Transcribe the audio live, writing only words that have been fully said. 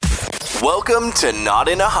Welcome to Not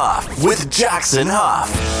in a Huff with Jackson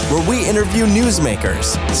Huff, where we interview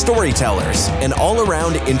newsmakers, storytellers, and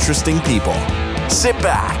all-around interesting people. Sit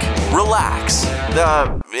back, relax,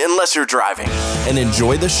 unless you're driving, and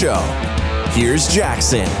enjoy the show. Here's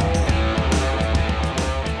Jackson.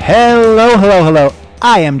 Hello.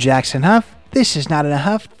 I am Jackson Huff. This is Not in a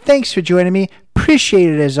Huff. Thanks for joining me. Appreciate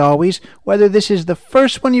it as always. Whether this is the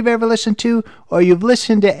first one you've ever listened to or you've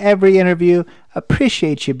listened to every interview,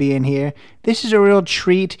 appreciate you being here. This is a real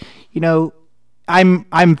treat. You know,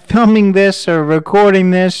 I'm filming this or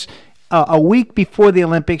recording this a week before the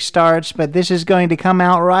Olympics starts, but this is going to come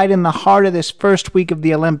out right in the heart of this first week of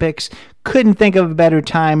the Olympics. Couldn't think of a better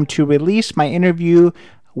time to release my interview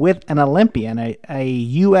with an Olympian, a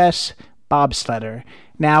U.S. bobsledder.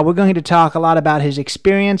 Now, we're going to talk a lot about his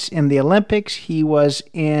experience in the Olympics. He was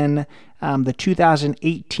in the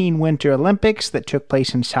 2018 Winter Olympics that took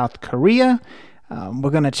place in South Korea.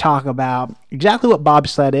 We're going to talk about exactly what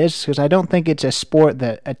bobsled is, because I don't think it's a sport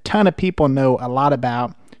that a ton of people know a lot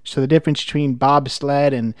about. So the difference between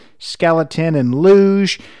bobsled and skeleton and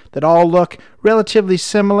luge that all look relatively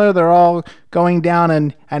similar. They're all going down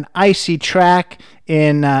an icy track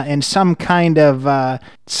in some kind of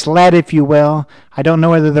sled, if you will. I don't know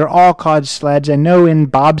whether they're all called sleds. I know in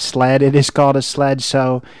bobsled it is called a sled.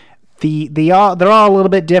 So they're all a little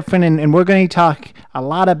bit different, and we're going to talk a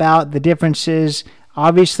lot about the differences.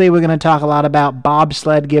 Obviously, we're going to talk a lot about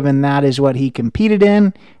bobsled, given that is what he competed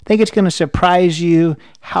in. I think it's going to surprise you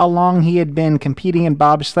how long he had been competing in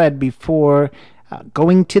bobsled before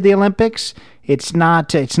going to the Olympics. It's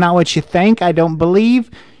not what you think, I don't believe.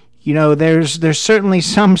 You know, there's certainly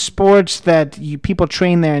some sports that people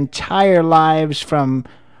train their entire lives from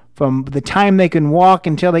the time they can walk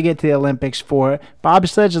until they get to the Olympics for.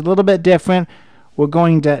 Bobsled's a little bit different. We're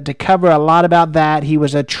going to cover a lot about that. He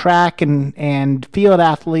was a track and field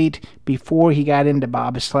athlete before he got into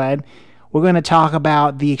bobsled. We're going to talk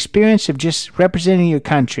about the experience of just representing your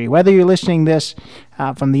country, whether you're listening this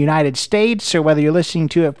from the United States or whether you're listening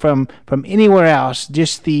to it from anywhere else.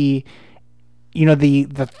 Just the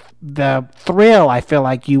thrill I feel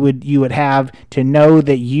like you would have to know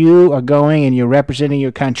that you are going and you're representing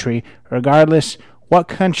your country, regardless what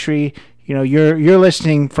country you're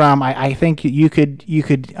listening from. I think you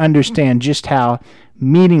could understand just how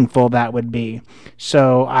meaningful that would be.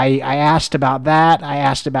 So I asked about that. I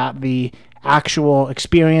asked about the actual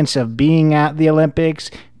experience of being at the Olympics,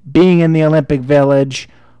 being in the Olympic Village,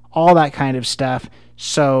 all that kind of stuff.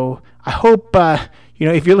 So I hope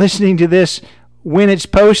if you're listening to this when it's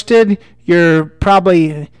posted, you're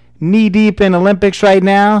probably knee deep in Olympics right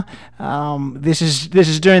now. This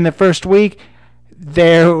is during the first week.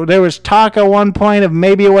 There was talk at one point of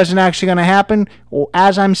maybe it wasn't actually going to happen. Well,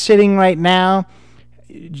 as I'm sitting right now,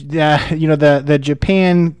 the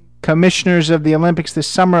Japan commissioners of the Olympics, the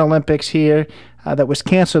Summer Olympics here, that was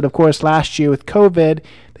canceled, of course, last year with COVID.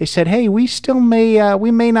 They said, hey, we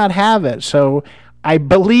may not have it. So I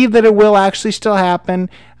believe that it will actually still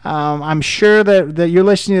happen. I'm sure that you're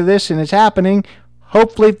listening to this and it's happening.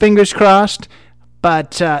 Hopefully, fingers crossed.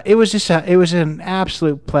 But it was an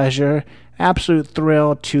absolute pleasure. Absolute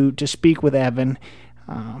thrill to speak with Evan.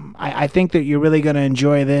 I think that you're really going to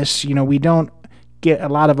enjoy this. You know, we don't get a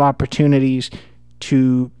lot of opportunities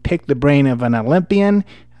to pick the brain of an Olympian.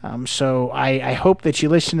 So I hope that you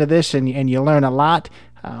listen to this and you learn a lot.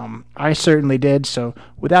 I certainly did. So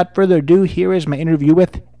without further ado, here is my interview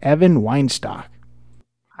with Evan Weinstock.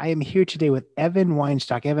 I am here today with Evan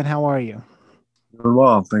Weinstock. Evan, how are you? Doing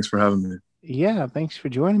well. Thanks for having me. Yeah, thanks for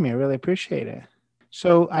joining me. I really appreciate it.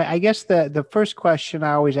 So I guess the first question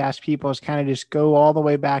I always ask people is kind of just go all the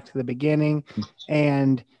way back to the beginning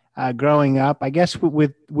and growing up. I guess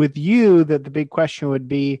with you, the big question would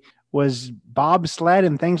be, was bobsled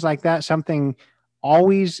and things like that something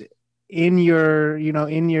always in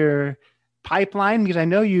your pipeline? Because I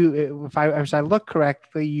know you, if I look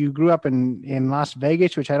correctly, you grew up in Las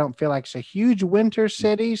Vegas, which I don't feel like is a huge winter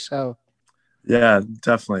city. So yeah,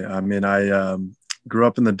 definitely. I mean, I grew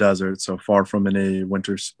up in the desert, so far from any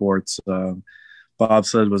winter sports.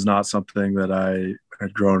 Bobsled was not something that I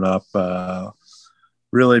had grown up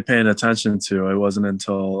really paying attention to. It wasn't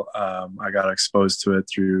until I got exposed to it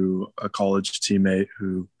through a college teammate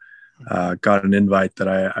who got an invite that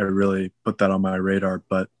I really put that on my radar.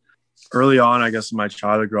 But early on, I guess in my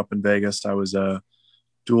childhood, I grew up in Vegas. I was a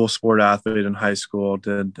dual sport athlete in high school,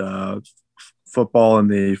 did football in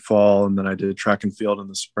the fall, and then I did track and field in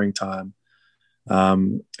the springtime.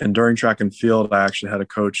 And during track and field, I actually had a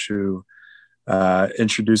coach who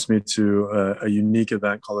introduced me to a unique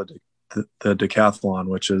event called the decathlon,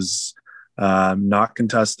 which is Not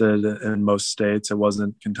contested in most states. It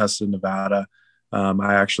wasn't contested in Nevada.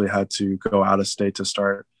 I actually had to go out of state to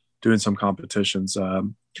start doing some competitions.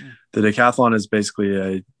 The decathlon is basically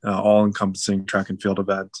a all-encompassing track and field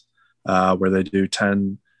event where they do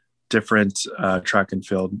 10 different track and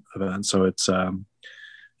field events. So it's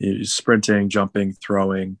sprinting, jumping,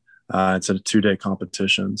 throwing. It's a 2-day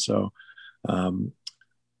competition. So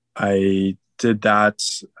I did that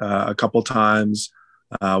a couple times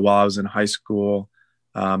while I was in high school.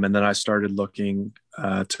 And then I started looking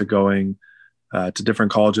to going to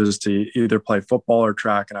different colleges to either play football or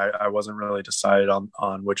track. And I wasn't really decided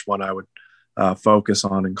on which one I would focus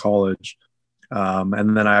on in college.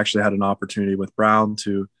 And then I actually had an opportunity with Brown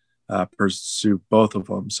to pursue both of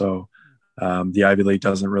them. So the Ivy League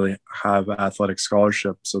doesn't really have athletic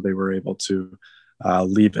scholarship, so they were able to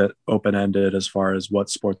leave it open-ended as far as what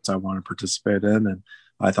sports I want to participate in. And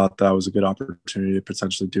I thought that was a good opportunity to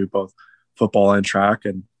potentially do both football and track.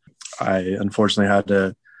 And I unfortunately had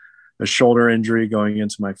a shoulder injury going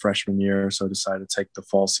into my freshman year, so I decided to take the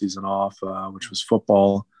fall season off, which was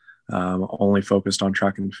football. Only focused on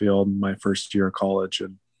track and field my first year of college,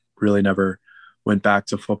 and really never went back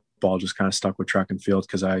to football. Just kind of stuck with track and field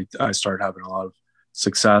because I started having a lot of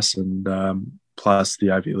success, and plus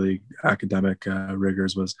the Ivy League academic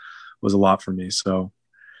rigors was a lot for me. So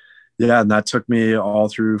yeah, and that took me all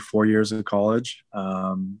through 4 years of college.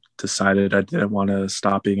 Decided I didn't want to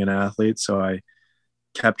stop being an athlete, so I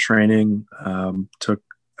kept training.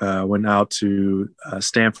 Went out to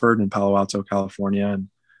Stanford in Palo Alto, California, and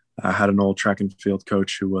I had an old track and field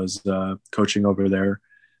coach who was coaching over there.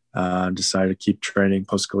 Decided to keep training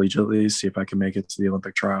post-collegiately, see if I can make it to the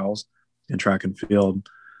Olympic trials in track and field.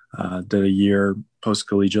 Did a year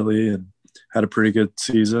post-collegiately and had a pretty good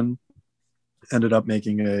season. Ended up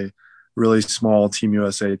making a really small Team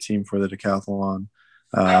USA team for the decathlon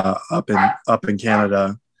up in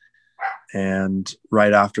Canada. And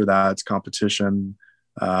right after that competition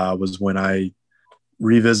was when I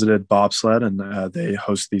revisited bobsled, and they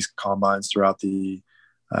host these combines throughout the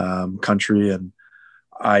country. And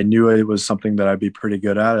I knew it was something that I'd be pretty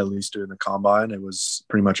good at least doing the combine. It was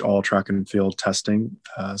pretty much all track and field testing.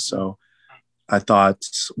 So I thought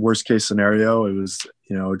worst case scenario, it was,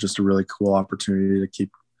 just a really cool opportunity to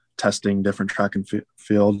keep testing different track and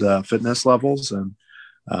field fitness levels, and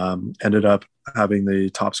ended up having the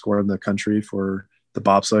top score in the country for the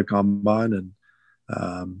bobsled combine. And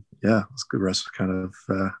it's good. Rest of kind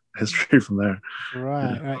of history from there.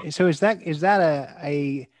 Right. So is that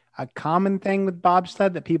a common thing with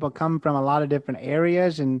bobsled, that people come from a lot of different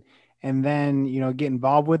areas and then get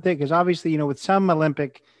involved with it? Because obviously with some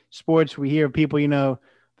Olympic sports, we hear people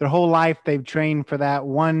their whole life they've trained for that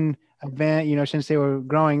one event since they were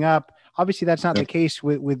growing up. Obviously that's not the case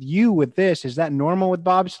with you with this. Is that normal with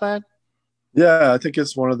bobsled? Yeah, I think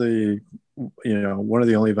it's one of the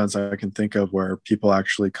only events I can think of where people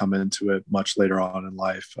actually come into it much later on in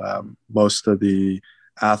life. Most of the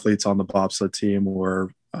athletes on the bobsled team were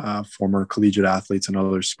former collegiate athletes in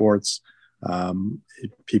other sports.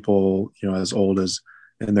 People, as old as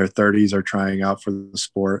in their 30s are trying out for the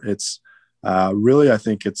sport. It's really, I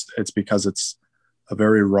think it's because it's a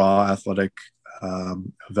very raw athletic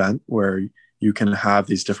event where you can have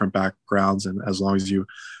these different backgrounds, and as long as you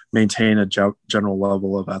maintain a general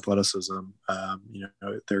level of athleticism,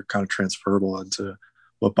 they're kind of transferable into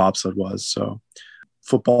what bobsled was. So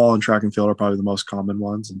football and track and field are probably the most common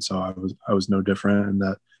ones. And so I was no different in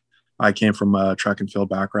that I came from a track and field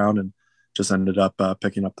background and just ended up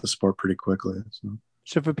picking up the sport pretty quickly.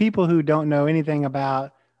 So for people who don't know anything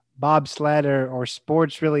about bobsled or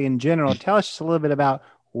sports really in general, tell us just a little bit about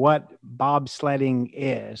what bobsledding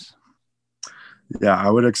is. Yeah, I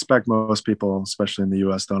would expect most people, especially in the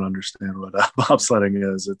U.S., don't understand what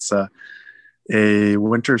bobsledding is. It's a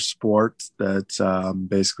winter sport that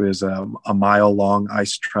basically is a mile-long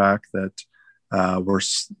ice track that we're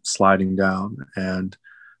sliding down. And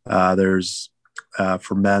there's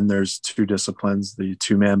for men, there's two disciplines: the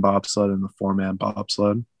 2-man bobsled and the 4-man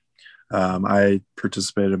bobsled. I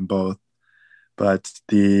participated in both, but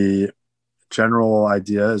the general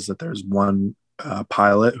idea is that there's one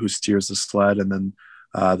pilot who steers the sled, and then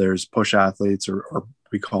there's push athletes, or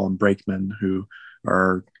we call them brakemen, who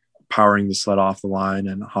are powering the sled off the line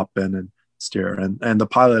and hop in and steer. And the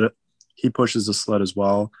pilot, he pushes the sled as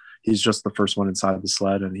well. He's just the first one inside the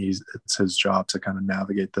sled, and it's his job to kind of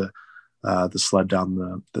navigate the sled down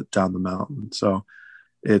the mountain. So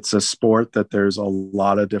it's a sport that there's a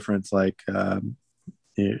lot of different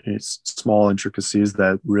it's small intricacies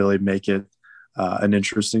that really make it an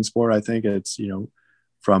interesting sport. I think it's,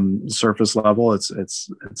 from surface level, it's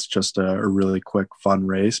just a really quick, fun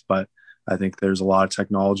race, but I think there's a lot of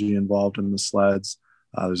technology involved in the sleds.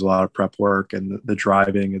 There's a lot of prep work and the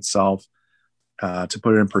driving itself. To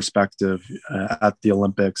put it in perspective, at the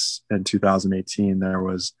Olympics in 2018,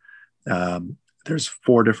 there's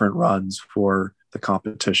 4 different runs for the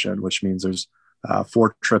competition, which means there's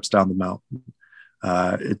 4 trips down the mountain.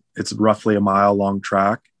 It's roughly a mile-long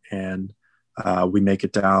track, and we make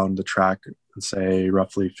it down the track in, say,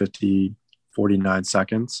 roughly 49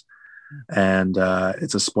 seconds. And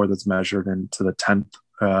it's a sport that's measured into the 10th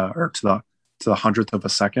or to the 100th of a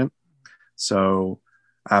second. So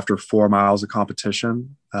after 4 miles of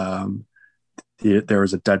competition, there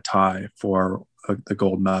was a dead tie for the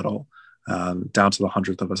gold medal, down to the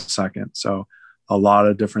 100th of a second. So a lot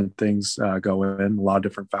of different things go in, a lot of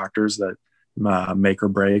different factors that make or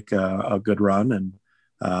break a good run. And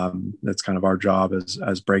it's kind of our job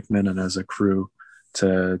as brakemen and as a crew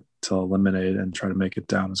to eliminate and try to make it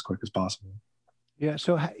down as quick as possible. Yeah.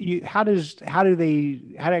 So how do you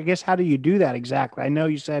do that exactly? I know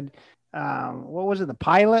you said, what was it? The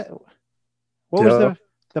pilot? What was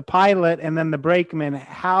the pilot and then the brakeman?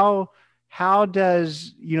 How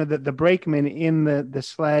does, the brakeman in the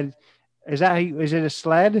sled, is it a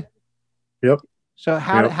sled? Yep. So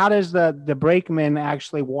how does the brakeman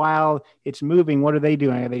actually, while it's moving, what are they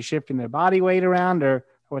doing? Are they shifting their body weight around, or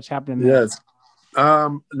what's happening there? Yes.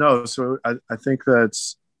 No. So I think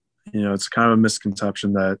that's, it's kind of a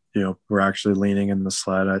misconception that, we're actually leaning in the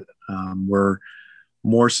sled. We're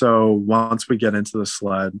more so, once we get into the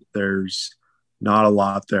sled, there's not a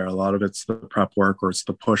lot there. A lot of it's the prep work or it's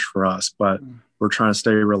the push for us, but we're trying to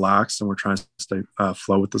stay relaxed and we're trying to stay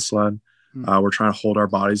flow with the sled. We're trying to hold our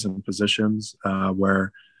bodies in positions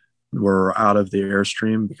where we're out of the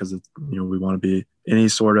airstream, because we want to be any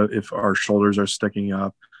sort of, if our shoulders are sticking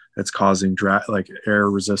up, it's causing like air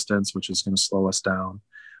resistance, which is going to slow us down.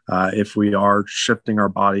 If we are shifting our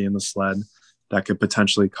body in the sled, that could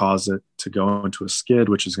potentially cause it to go into a skid,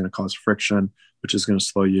 which is going to cause friction, which is going to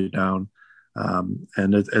slow you down.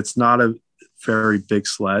 And it's not a very big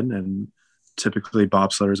sled, and typically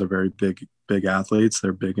bobsledders are very big athletes.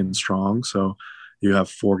 They're big and strong. So you have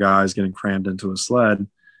 4 guys getting crammed into a sled.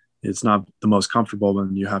 It's not the most comfortable,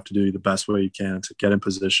 and you have to do the best way you can to get in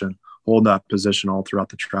position, hold that position all throughout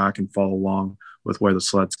the track, and follow along with where the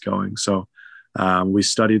sled's going. So we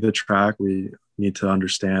study the track. We need to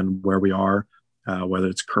understand where we are, whether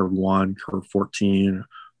it's curve 1, curve 14,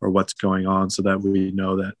 or what's going on, so that we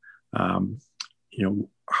know that,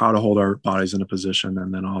 how to hold our bodies in a position.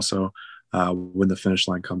 And then also when the finish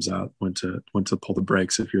line comes out, when to pull the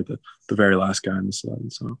brakes if you're the very last guy in the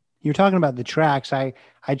sled. So you're talking about the tracks. I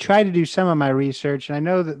tried to do some of my research, and I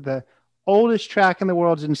know that the oldest track in the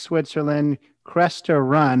world is in Switzerland, Cresta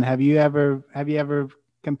Run. Have you ever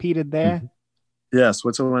competed there? Mm-hmm. Yeah,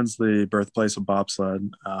 Switzerland's the birthplace of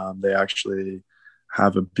bobsled. They actually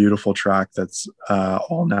have a beautiful track that's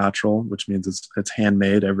all natural, which means it's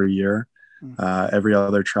handmade every year. Every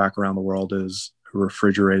other track around the world is a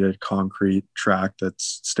refrigerated concrete track that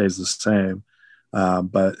stays the same.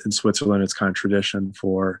 But in Switzerland, it's kind of tradition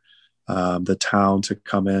for the town to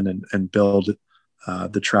come in and build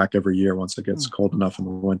the track every year once it gets cold enough in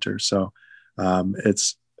the winter. So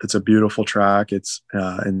it's a beautiful track. It's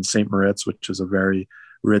in St. Moritz, which is a very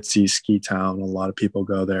ritzy ski town. A lot of people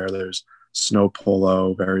go there. There's snow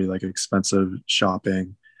polo, very expensive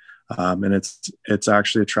shopping. And it's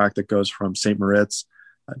actually a track that goes from St. Moritz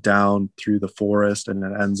down through the forest, and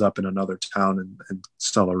it ends up in another town in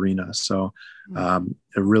Stellarina. So a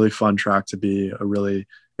really fun track to be, a really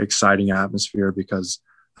exciting atmosphere, because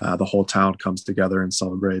the whole town comes together and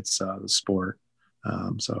celebrates the sport.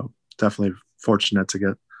 So definitely fortunate to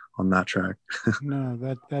get on that track.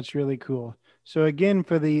 No, that's really cool. So again,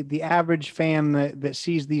 for the average fan that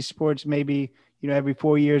sees these sports maybe, every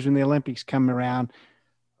 4 years when the Olympics come around,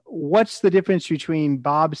 what's the difference between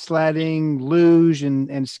bobsledding, luge,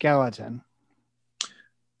 and skeleton?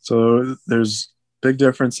 So there's big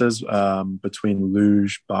differences between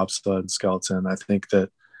luge, bobsled, and skeleton. I think that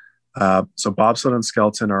so bobsled and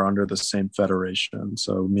skeleton are under the same federation.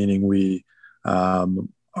 So meaning we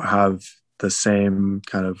have the same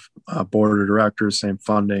kind of board of directors, same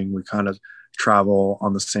funding. We kind of travel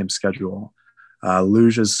on the same schedule.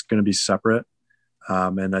 Luge is going to be separate.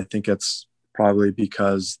 And I think it's probably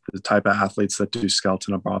because the type of athletes that do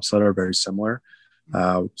skeleton and bobsled are very similar.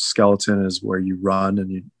 Skeleton is where you run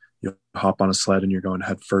and you hop on a sled and you're going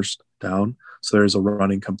head first down. So there's a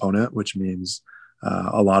running component, which means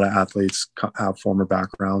a lot of athletes have former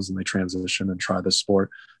backgrounds and they transition and try the sport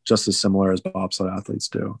just as similar as bobsled athletes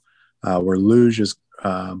do. Where luge is,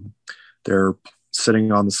 they're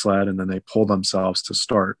sitting on the sled and then they pull themselves to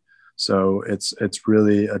start. So it's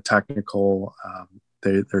really a technical.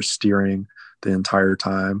 They're steering the entire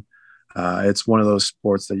time. It's one of those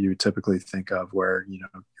sports that you typically think of where,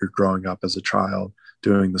 you're growing up as a child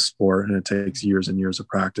doing the sport, and it takes years and years of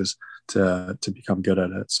practice to become good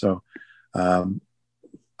at it. So,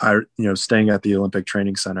 staying at the Olympic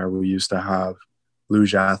Training Center, we used to have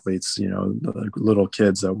luge athletes, the little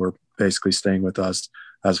kids that were basically staying with us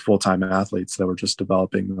as full-time athletes that were just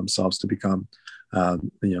developing themselves to become,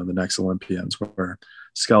 the next Olympians, where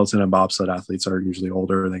skeleton and bobsled athletes are usually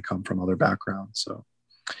older and they come from other backgrounds. So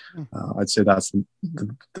I'd say that's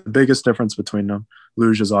the biggest difference between them.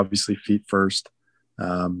 Luge is obviously feet first,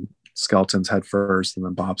 skeletons head first, and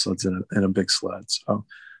then bobsleds in a big sled. So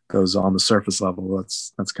those on the surface level,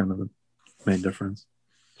 that's kind of the main difference.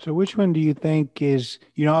 So which one do you think is,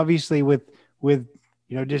 obviously with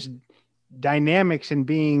just dynamics and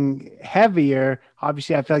being heavier,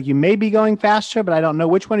 obviously I feel like you may be going faster, but I don't know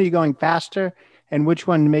which one are you going faster and which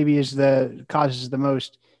one maybe causes the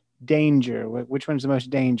most danger. Which one's the most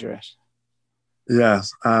dangerous?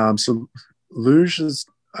 Yes. So luge is,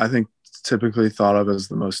 I think, typically thought of as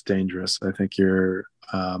the most dangerous. I think you're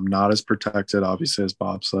not as protected, obviously, as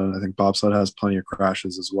bobsled. I think bobsled has plenty of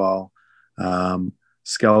crashes as well.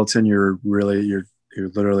 Skeleton, you're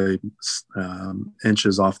literally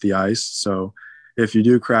inches off the ice. So if you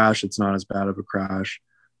do crash, it's not as bad of a crash.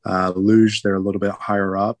 Luge, they're a little bit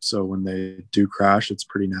higher up. So when they do crash, it's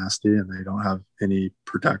pretty nasty and they don't have any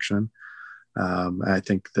protection. I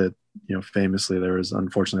think that, famously, there was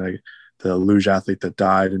unfortunately the luge athlete that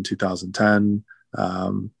died in 2010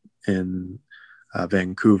 in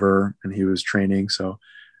Vancouver, and he was training. So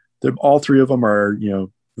all three of them are,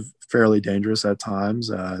 fairly dangerous at times,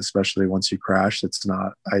 especially once you crash. It's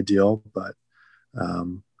not ideal, but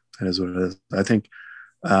it is what it is. I think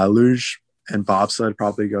luge and bobsled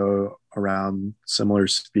probably go around similar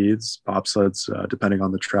speeds. Bobsleds, depending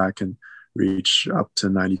on the track, can reach up to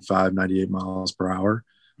 95, 98 miles per hour.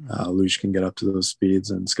 Luge can get up to those speeds,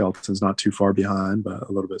 and skeleton's not too far behind, but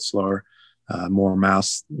a little bit slower. More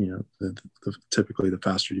mass, typically the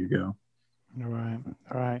faster you go. All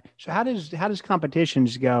right. So how does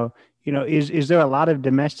competitions go? Is there a lot of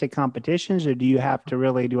domestic competitions, or do you have to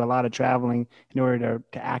really do a lot of traveling in order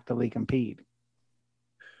to actively compete?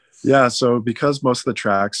 Yeah. So because most of the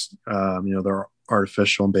tracks, they're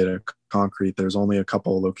artificial and beta concrete, there's only a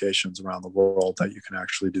couple of locations around the world that you can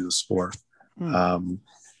actually do the sport.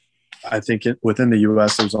 I think within the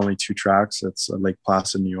U.S., there's only two tracks. It's Lake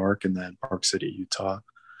Placid, New York, and then Park City, Utah.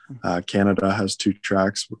 Canada has two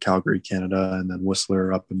tracks, Calgary, Canada, and then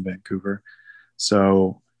Whistler up in Vancouver.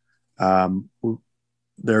 So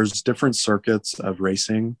there's different circuits of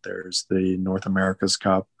racing. There's the North America's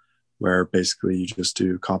Cup, where basically you just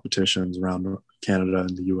do competitions around Canada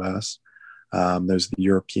and the U.S. There's the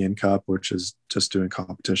European Cup, which is just doing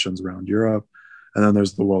competitions around Europe. And then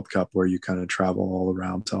there's the World Cup, where you kind of travel all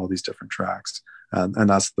around to all these different tracks. And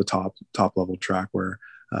that's the top level track where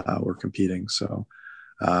we're competing. So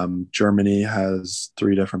Germany has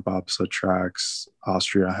 3 different bobsled tracks.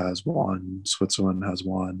 Austria has one. Switzerland has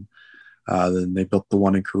one. Then they built the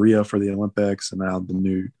one in Korea for the Olympics, and now the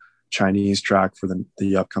new Chinese track for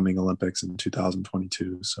the upcoming Olympics in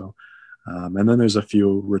 2022. So, and then there's a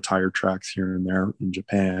few retired tracks here and there in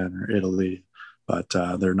Japan or Italy, but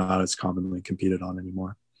they're not as commonly competed on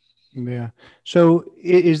anymore. Yeah. So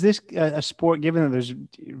is this a sport, given that there's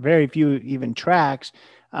very few even tracks,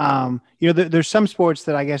 there's some sports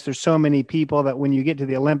that I guess there's so many people that when you get to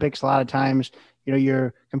the Olympics, a lot of times,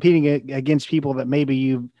 you're competing against people that maybe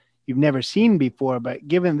you've never seen before, but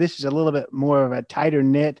given this is a little bit more of a tighter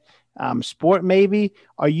knit sport, maybe,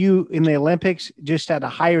 are you in the Olympics just at a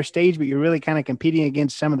higher stage, but you're really kind of competing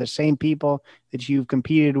against some of the same people that you've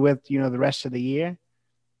competed with, the rest of the year?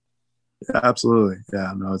 Yeah, absolutely.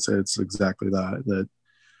 Yeah, no, it's exactly that,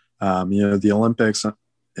 the Olympics,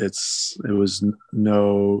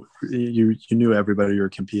 you knew everybody you were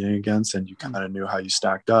competing against, and you kind of knew how you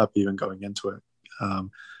stacked up even going into it.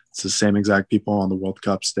 It's the same exact people on the World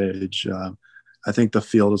Cup stage. I think the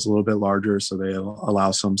field is a little bit larger, so they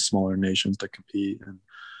allow some smaller nations to compete.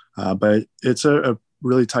 But it's a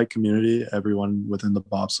really tight community. Everyone within the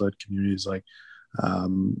bobsled community is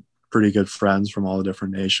pretty good friends from all the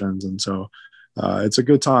different nations. And so it's a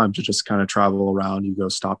good time to just kind of travel around. You go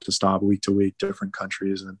stop to stop, week to week, different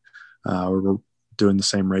countries, and we're doing the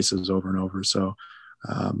same races over and over. So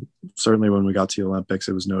certainly when we got to the Olympics,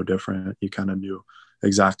 it was no different. You kind of knew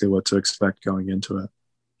exactly what to expect going into it.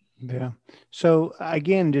 Yeah. So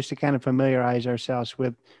again, just to kind of familiarize ourselves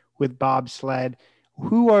with bobsled,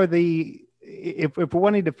 who are if we're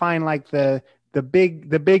wanting to find like the the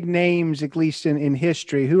big names, at least in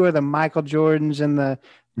history? Who are the Michael Jordans and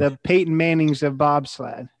the Peyton Mannings of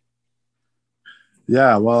bobsled?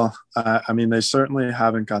 Yeah, well, I mean, they certainly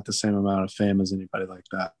haven't got the same amount of fame as anybody like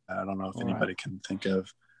that. I don't know if anybody can think of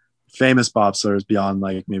famous bobsledders beyond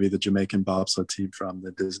like maybe the Jamaican bobsled team from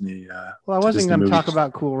the Disney. Well, I wasn't going to talk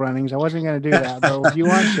about Cool Runnings. I wasn't going to do that, but if you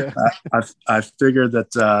want to. I figured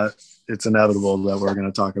that it's inevitable that we're going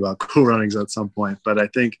to talk about Cool Runnings at some point. But I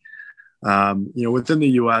think, within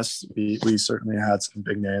the U.S., we certainly had some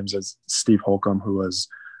big names as Steve Holcomb, who was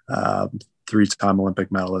 3-time Olympic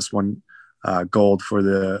medalist, won gold for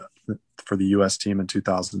the U.S. team in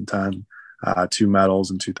 2010, 2 medals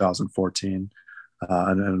in 2014.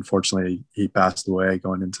 And unfortunately, he passed away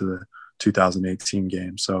going into the 2018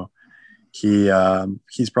 game. So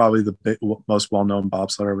he's probably the most well-known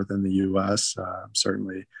bobsledder within the U.S.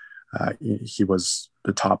 Certainly, he was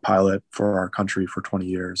the top pilot for our country for 20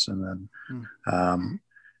 years. And then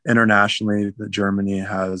internationally, Germany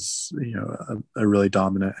has a really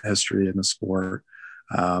dominant history in the sport.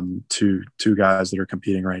 Two guys that are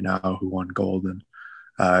competing right now who won gold, and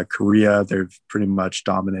Korea, they've pretty much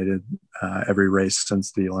dominated every race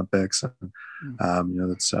since the Olympics. And,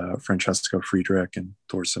 that's Francesco Friedrich and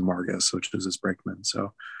Thorsten Margus, which is his brakeman.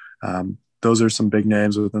 So those are some big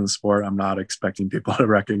names within the sport. I'm not expecting people to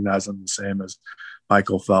recognize them the same as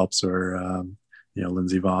Michael Phelps or,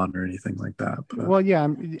 Lindsey Vonn or anything like that. But, well, yeah,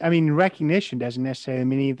 I mean, recognition doesn't necessarily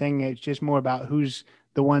mean anything. It's just more about who's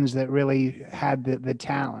the ones that really had the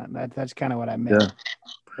talent. That's kind of what I meant.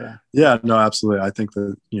 Yeah, no, absolutely. I think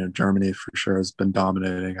that, Germany for sure has been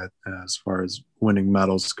dominating as far as winning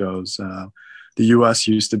medals goes. The U.S.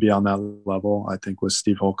 used to be on that level. I think with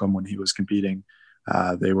Steve Holcomb when he was competing,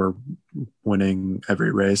 they were winning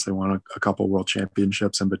every race. They won a couple world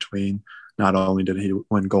championships in between. Not only did he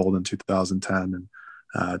win gold in 2010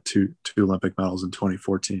 and two Olympic medals in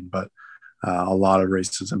 2014, but a lot of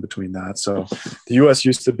races in between that. So the U.S.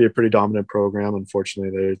 used to be a pretty dominant program.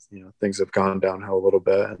 Unfortunately, things have gone downhill a little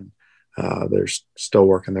bit, and they're still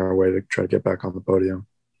working their way to try to get back on the podium.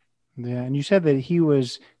 Yeah, and you said that he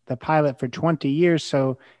was the pilot for 20 years.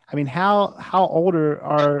 So, I mean, how older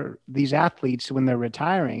are these athletes when they're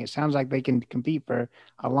retiring? It sounds like they can compete for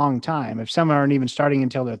a long time. If some aren't even starting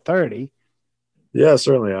until they're 30. Yeah,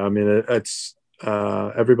 certainly. I mean, it's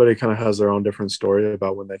everybody kind of has their own different story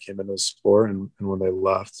about when they came into the sport and when they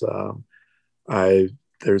left.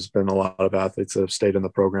 There's been a lot of athletes that have stayed in the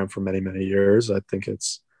program for many, many years. I think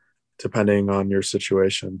it's depending on your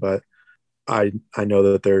situation, but I know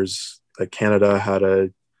that there's like Canada had a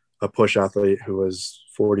push athlete who was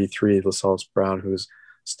 43, Lascelles Brown, who's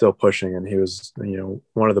still pushing, and he was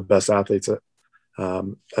one of the best athletes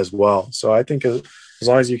as well. So I think as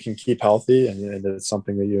long as you can keep healthy and it's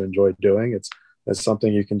something that you enjoy doing, it's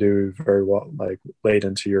something you can do very well, like late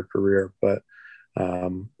into your career. But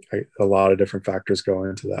a lot of different factors go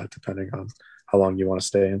into that depending on how long you want to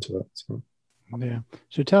stay into it. So. Yeah.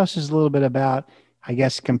 So tell us just a little bit about, I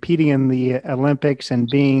guess, competing in the Olympics and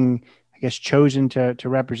being, I guess, chosen to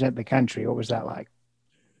represent the country. What was that like?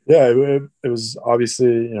 Yeah, it was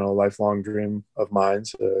obviously, a lifelong dream of mine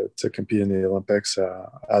to compete in the Olympics.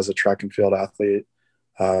 As a track and field athlete,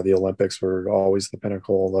 the Olympics were always the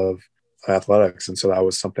pinnacle of athletics. And so that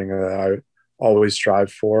was something that I always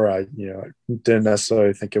strived for. I, didn't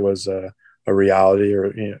necessarily think it was a reality or,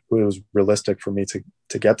 it was realistic for me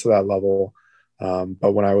to get to that level.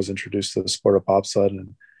 But when I was introduced to the sport of bobsled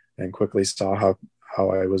and quickly saw how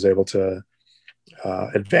I was able to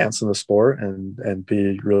advance in the sport and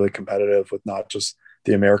be really competitive with not just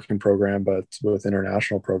the American program, but with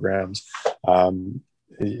international programs,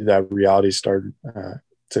 that reality started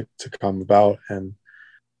to come about. And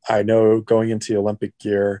I know going into the Olympic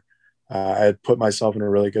year, I had put myself in a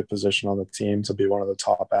really good position on the team to be one of the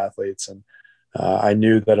top athletes. And I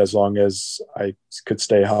knew that as long as I could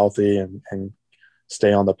stay healthy and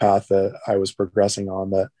stay on the path that I was progressing on,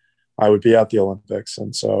 that I would be at the Olympics.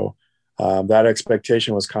 And so that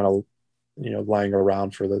expectation was kind of, lying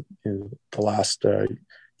around for the last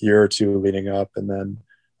year or two leading up. And then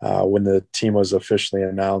when the team was officially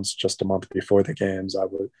announced just a month before the games,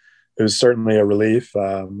 it was certainly a relief.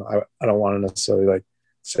 I don't want to necessarily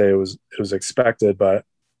say it was expected, but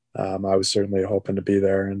I was certainly hoping to be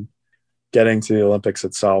there. And getting to the Olympics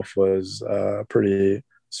itself was a pretty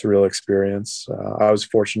surreal experience. I was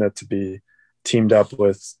fortunate to be teamed up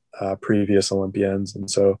with previous Olympians. And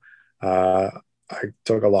so I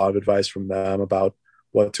took a lot of advice from them about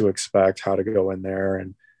what to expect, how to go in there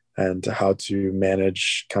and how to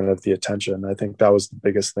manage kind of the attention. I think that was the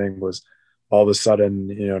biggest thing was all of a sudden,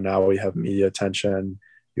 now we have media attention.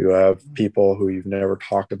 You have people who you've never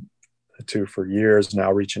talked to for years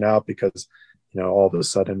now, reaching out because, all of a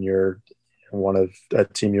sudden you're one of a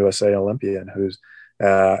Team USA Olympian who's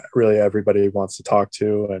really everybody wants to talk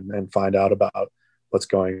to and find out about what's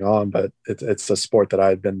going on. But it's a sport that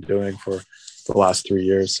I've been doing for the last 3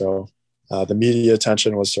 years. So the media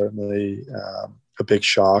attention was certainly a big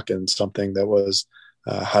shock and something that was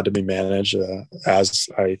had to be managed as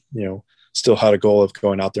I, still had a goal of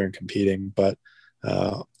going out there and competing. But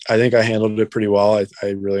I think I handled it pretty well. I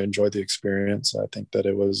really enjoyed the experience. I think that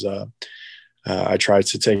it was, I tried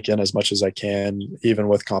to take in as much as I can, even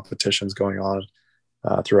with competitions going on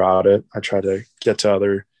throughout it. I tried to get to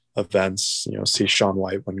other events, see Shaun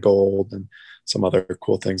White win gold and some other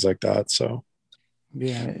cool things like that. So,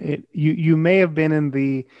 yeah, you may have been in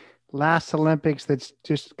the last Olympics that's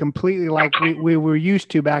just completely like we were used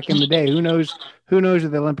to back in the day. Who knows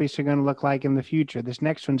what the Olympics are going to look like in the future? This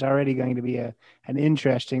next one's already going to be an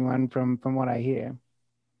interesting one from what I hear.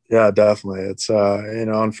 Yeah, definitely. It's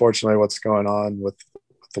unfortunately what's going on with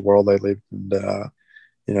the world lately, and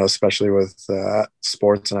especially with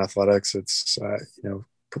sports and athletics, it's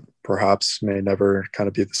perhaps may never kind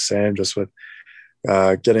of be the same, just with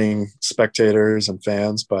getting spectators and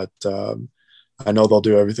fans. But I know they'll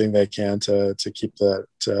do everything they can to keep that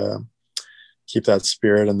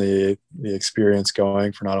spirit and the experience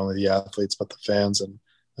going for not only the athletes but the fans.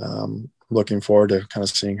 And looking forward to kind of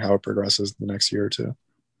seeing how it progresses the next year or two.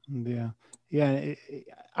 Yeah.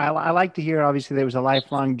 I like to hear, obviously, there was a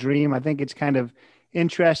lifelong dream. I think it's kind of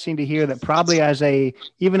interesting to hear that probably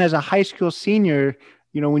even as a high school senior,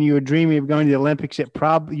 when you were dreaming of going to the Olympics, you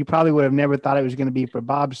probably would have never thought it was going to be for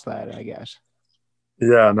bobsled, I guess.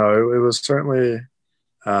 Yeah, no, it was certainly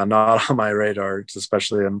not on my radar,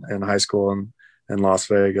 especially in high school and in Las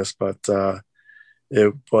Vegas. But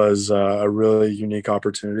it was a really unique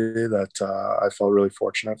opportunity that I felt really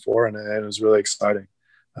fortunate for, and it was really exciting.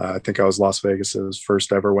 I think I was Las Vegas's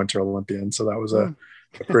first ever Winter Olympian, so that was a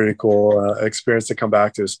pretty cool experience to come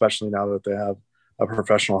back to, especially now that they have a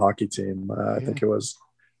professional hockey team. I think it was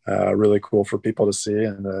really cool for people to see,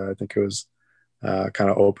 and I think it was kind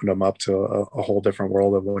of opened them up to a whole different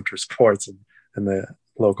world of winter sports in the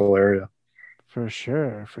local area. For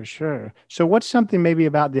sure. So what's something maybe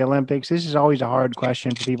about the Olympics? This is always a hard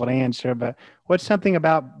question for people to answer, but what's something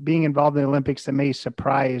about being involved in the Olympics that may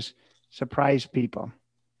surprise people?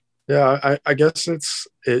 Yeah, I guess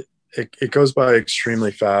it goes by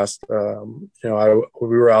extremely fast. We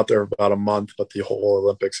were out there about a month, but the whole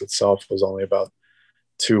Olympics itself was only about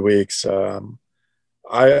 2 weeks.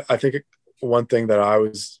 I think one thing that I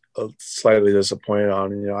was slightly disappointed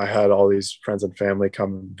on, I had all these friends and family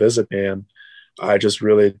come and visit me, and I just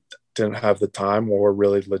really didn't have the time, or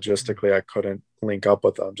really logistically I couldn't link up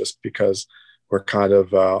with them just because we're kind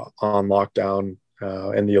of on lockdown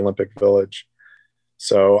in the Olympic Village.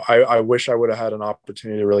 So I wish I would have had an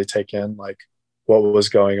opportunity to really take in like what was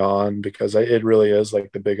going on, because it really is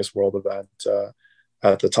like the biggest world event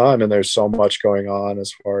at the time. And there's so much going on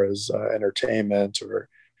as far as entertainment or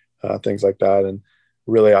things like that. And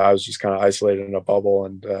really, I was just kind of isolated in a bubble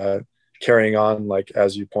and carrying on, like,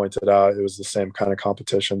 as you pointed out, it was the same kind of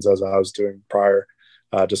competitions as I was doing prior,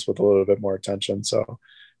 just with a little bit more attention. So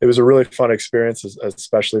it was a really fun experience,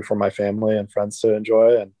 especially for my family and friends to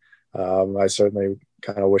enjoy. And I certainly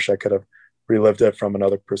kind of wish I could have relived it from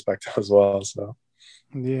another perspective as well. So,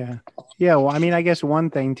 yeah. Well, I mean, I guess one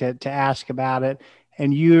thing to ask about it,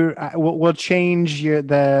 and we'll change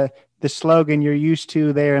the slogan you're used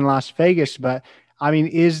to there in Las Vegas, but I mean,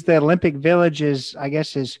 is the Olympic Village as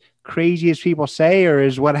crazy as people say, or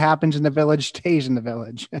is what happens in the village stays in the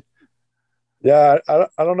village? Yeah, I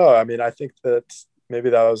don't know. I mean, I think that maybe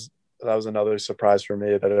that was another surprise for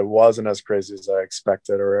me, that it wasn't as crazy as I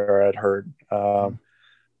expected or I'd heard.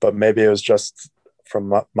 But maybe it was just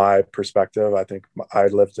from my perspective. I think I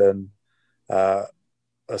lived in a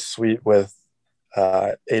suite with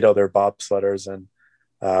 8 other bobsledders, and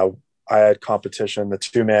I had competition. The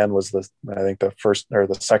 2-man was the first or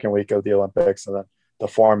the second week of the Olympics, and then the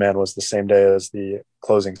 4-man was the same day as the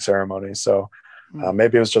closing ceremony. So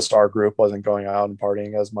maybe it was just our group wasn't going out and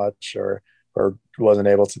partying as much, or wasn't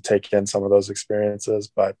able to take in some of those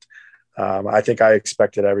experiences. But I think I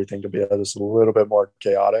expected everything to be just a little bit more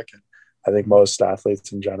chaotic. And I think most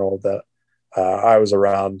athletes in general that I was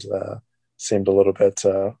around seemed a little bit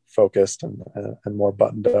focused and more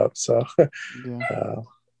buttoned up. So,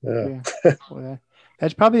 yeah. Well,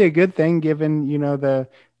 that's probably a good thing given,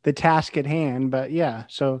 the task at hand. But yeah,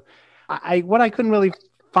 so what I couldn't really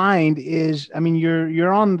find is, I mean,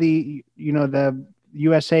 you're on the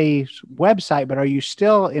USA website, but are you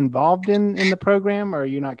still involved in the program, or are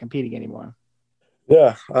you not competing anymore?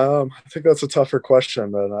 I think that's a tougher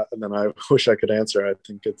question than I wish I could answer. I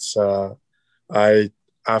think it's I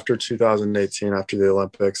after 2018, after the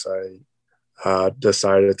Olympics, I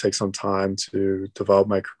decided to take some time to develop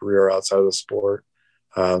my career outside of the sport.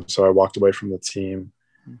 So I walked away from the team.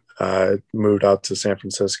 I moved out to San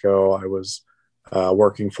Francisco. I was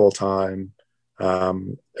working full time,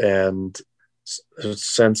 and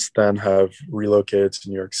since then have relocated to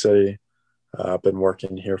New York City. I've been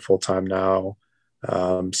working here full time now.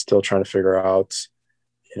 Still trying to figure out,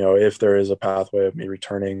 if there is a pathway of me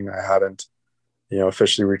returning. I haven't,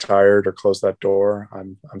 officially retired or closed that door.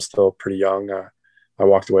 I'm still pretty young. I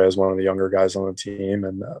walked away as one of the younger guys on the team,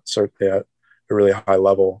 and certainly at a really high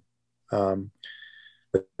level. Um,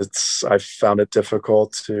 I found it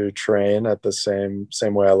difficult to train at the same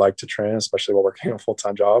way I like to train, especially while working a full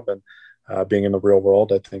time job and being in the real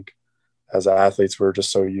world. I think as athletes, we're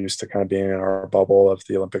just so used to kind of being in our bubble of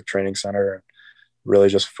the Olympic Training Center, and really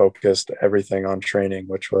just focused everything on training,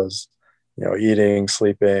 which was, eating,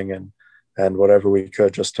 sleeping, and whatever we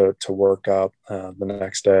could just to work out the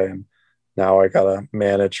next day. And now I got to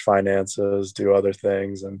manage finances, do other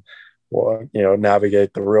things, and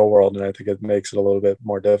navigate the real world. And I think it makes it a little bit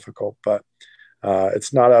more difficult, but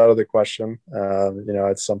it's not out of the question.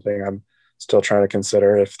 It's something I'm still trying to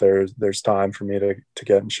consider if there's time for me to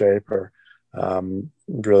get in shape, or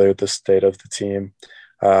really with the state of the team.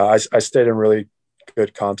 I stayed in really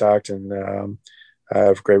good contact, and I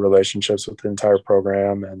have great relationships with the entire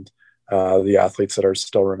program and the athletes that are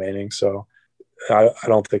still remaining. So I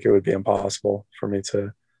don't think it would be impossible for me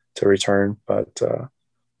to return, but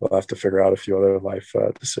we'll have to figure out a few other life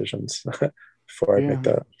decisions before I make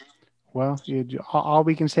that. Well, all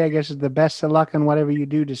we can say, I guess, is the best of luck on whatever you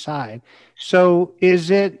do decide. So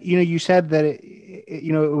is it, you said that,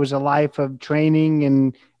 it was a life of training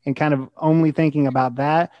and kind of only thinking about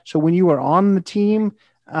that. So when you were on the team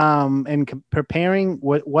and preparing,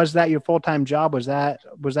 was that your full-time job? Was that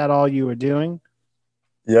all you were doing?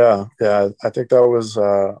 Yeah. I think that was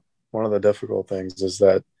one of the difficult things is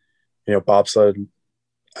that, bobsled,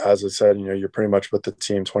 as I said, you're pretty much with the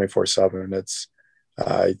team 24/7.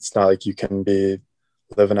 It's not like you can be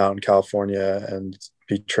living out in California and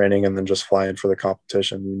be training and then just fly in for the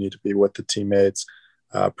competition. You need to be with the teammates,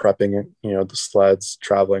 prepping, the sleds,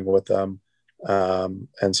 traveling with them.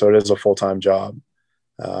 And so it is a full-time job.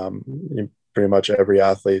 Pretty much every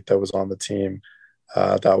athlete that was on the team,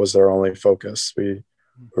 that was their only focus. We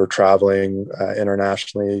were traveling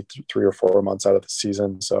internationally 3 or 4 months out of the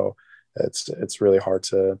season. So it's really hard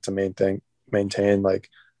to maintain like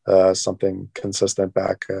something consistent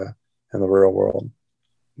back in the real world.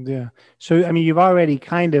 Yeah. So, I mean, you've already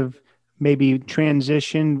kind of maybe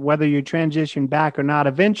transitioned, whether you transition back or not,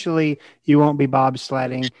 eventually you won't be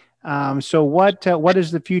bobsledding. So what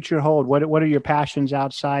does the future hold? What are your passions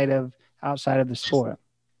outside of the sport?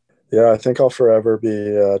 Yeah, I think I'll forever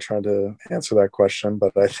be trying to answer that question,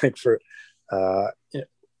 but I think uh,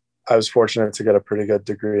 I was fortunate to get a pretty good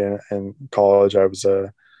degree in college. I was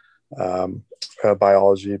a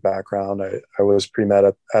biology background. I was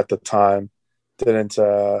pre-med at the time.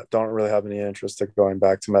 Don't really have any interest in going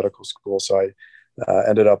back to medical school. So I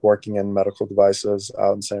ended up working in medical devices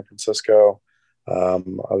out in San Francisco.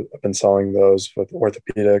 I've been selling those with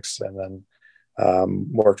orthopedics, and then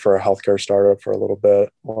worked for a healthcare startup for a little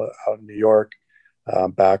bit out in New York,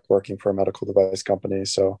 back working for a medical device company.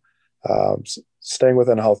 So staying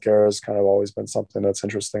within healthcare has kind of always been something that's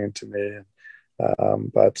interesting to me.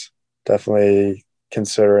 But definitely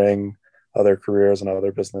considering other careers and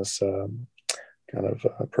other business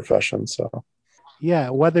professions. So Yeah,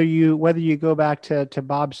 whether you go back to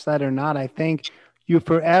bobsled or not, I think you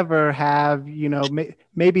forever have,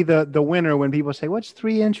 maybe the winner when people say, "What's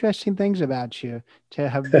three interesting things about you?" To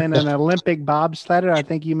have been an Olympic bobsledder, I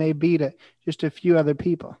think you may beat just a few other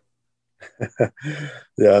people.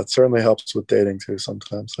 Yeah, it certainly helps with dating too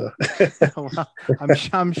sometimes. Well,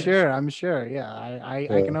 I'm sure. Yeah, I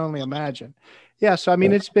can only imagine. Yeah, so I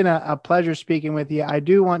mean, Yeah. it's been a pleasure speaking with you. I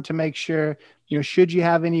do want to make sure, should you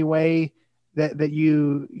have any way that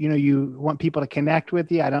you want people to connect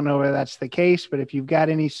with you. I don't know whether that's the case, but if you've got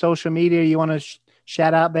any social media you want to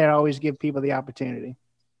shout out there, always give people the opportunity.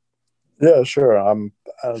 Yeah, sure. I'm,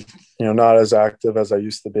 not as active as I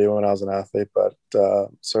used to be when I was an athlete, but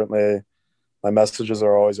certainly my messages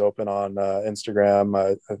are always open on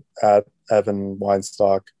Instagram. At Evan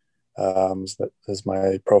Weinstock is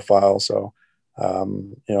my profile. So,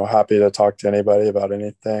 happy to talk to anybody about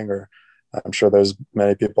anything, or I'm sure there's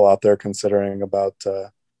many people out there considering about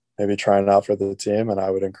maybe trying out for the team, and I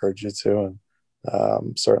would encourage you to,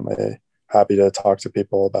 and certainly happy to talk to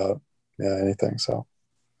people about anything. So.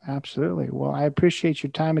 Absolutely. Well, I appreciate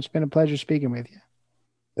your time. It's been a pleasure speaking with you.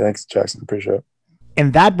 Thanks, Jackson. Appreciate it.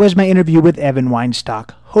 And that was my interview with Evan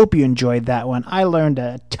Weinstock. Hope you enjoyed that one. I learned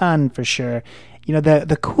a ton for sure. You know,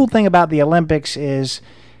 the cool thing about the Olympics is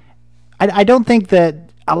I don't think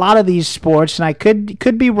that a lot of these sports, and I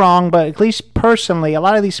could be wrong, but at least personally, a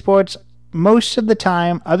lot of these sports, most of the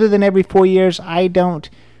time, other than every 4 years, I don't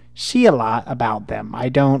see a lot about them. I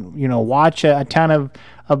don't, watch a ton of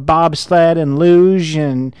bobsled and luge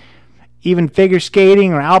and even figure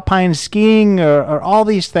skating or alpine skiing or all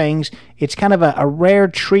these things. It's kind of a rare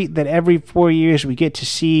treat that every 4 years we get to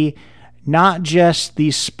see not just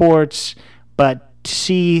these sports, but to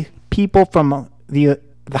see people from the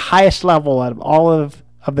highest level out of all of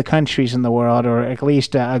the countries in the world, or at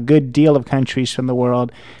least a good deal of countries from the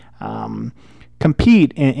world,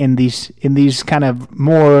 compete in these kind of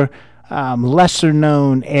more lesser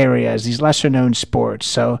known areas, these lesser known sports.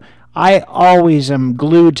 So I always am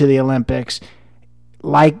glued to the Olympics.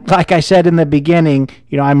 Like I said in the beginning,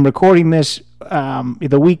 I'm recording this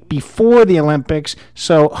the week before the Olympics,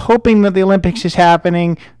 so hoping that the Olympics is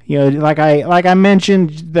happening. Like I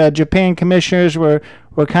mentioned, the Japan commissioners were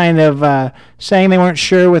kind of saying they weren't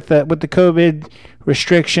sure with the COVID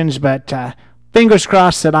restrictions, but fingers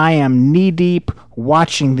crossed that I am knee deep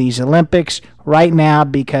watching these Olympics right now,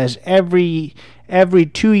 because every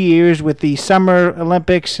 2 years with the Summer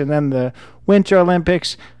Olympics and then the Winter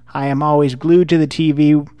Olympics, I am always glued to the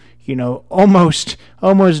TV,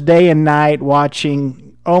 almost day and night,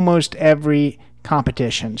 watching almost every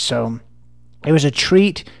competition. So it was a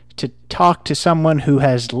treat to talk to someone who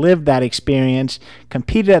has lived that experience,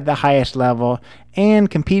 competed at the highest level, and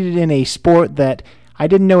competed in a sport that I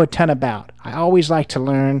didn't know a ton about. I always like to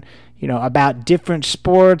learn, about different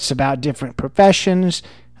sports, about different professions,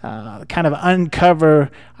 kind of uncover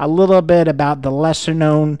a little bit about the lesser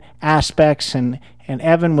known aspects, and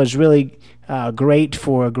Evan was really great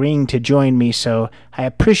for agreeing to join me. So I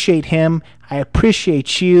appreciate him. I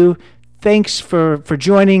appreciate you. Thanks for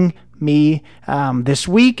joining me this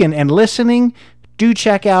week and listening. Do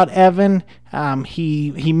check out Evan.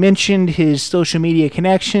 He mentioned his social media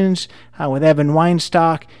connections with Evan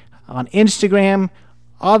Weinstock on Instagram.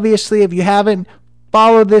 Obviously, if you haven't,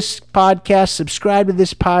 follow this podcast, subscribe to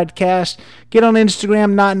this podcast, get on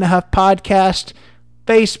Instagram, Not in a Huff Podcast,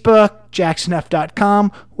 Facebook,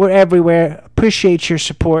 jacksonhuff.com. We're everywhere. Appreciate your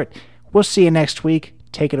support. We'll see you next week.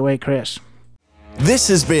 Take it away, Chris. This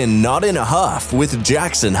has been Not in a Huff with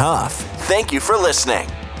Jackson Huff. Thank you for listening.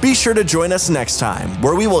 Be sure to join us next time,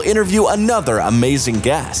 where we will interview another amazing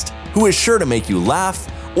guest who is sure to make you laugh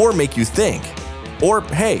or make you think. Or,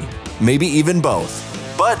 hey, maybe even both.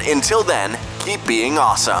 But until then, keep being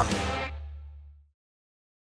awesome.